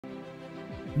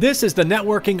This is the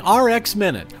Networking RX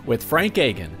Minute with Frank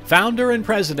Agan, founder and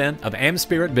president of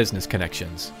AmSpirit Business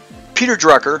Connections. Peter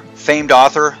Drucker, famed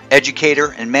author,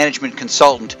 educator, and management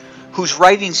consultant, whose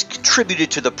writings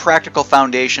contributed to the practical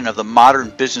foundation of the modern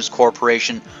business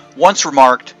corporation, once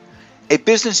remarked, "A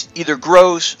business either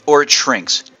grows or it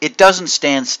shrinks. It doesn't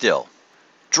stand still."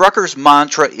 Drucker's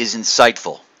mantra is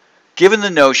insightful. Given the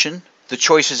notion, the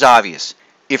choice is obvious.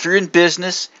 If you're in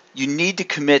business, you need to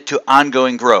commit to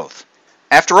ongoing growth.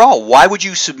 After all, why would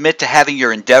you submit to having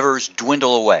your endeavors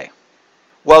dwindle away?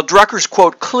 While Drucker's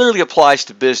quote clearly applies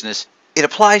to business, it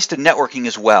applies to networking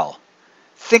as well.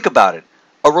 Think about it.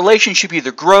 A relationship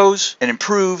either grows and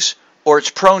improves, or it's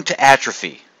prone to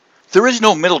atrophy. There is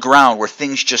no middle ground where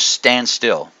things just stand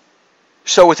still.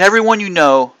 So with everyone you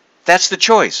know, that's the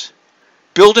choice.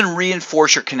 Build and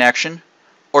reinforce your connection,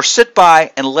 or sit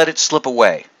by and let it slip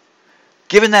away.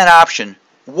 Given that option,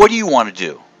 what do you want to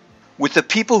do? With the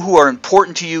people who are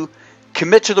important to you,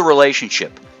 commit to the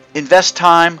relationship. Invest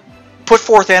time, put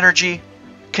forth energy,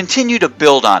 continue to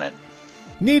build on it.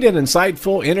 Need an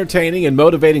insightful, entertaining, and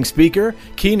motivating speaker,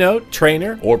 keynote,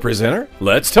 trainer, or presenter?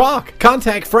 Let's talk.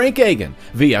 Contact Frank Agan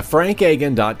via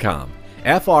frankagan.com.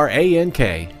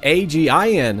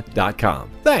 FrankAgin.com.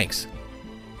 Thanks.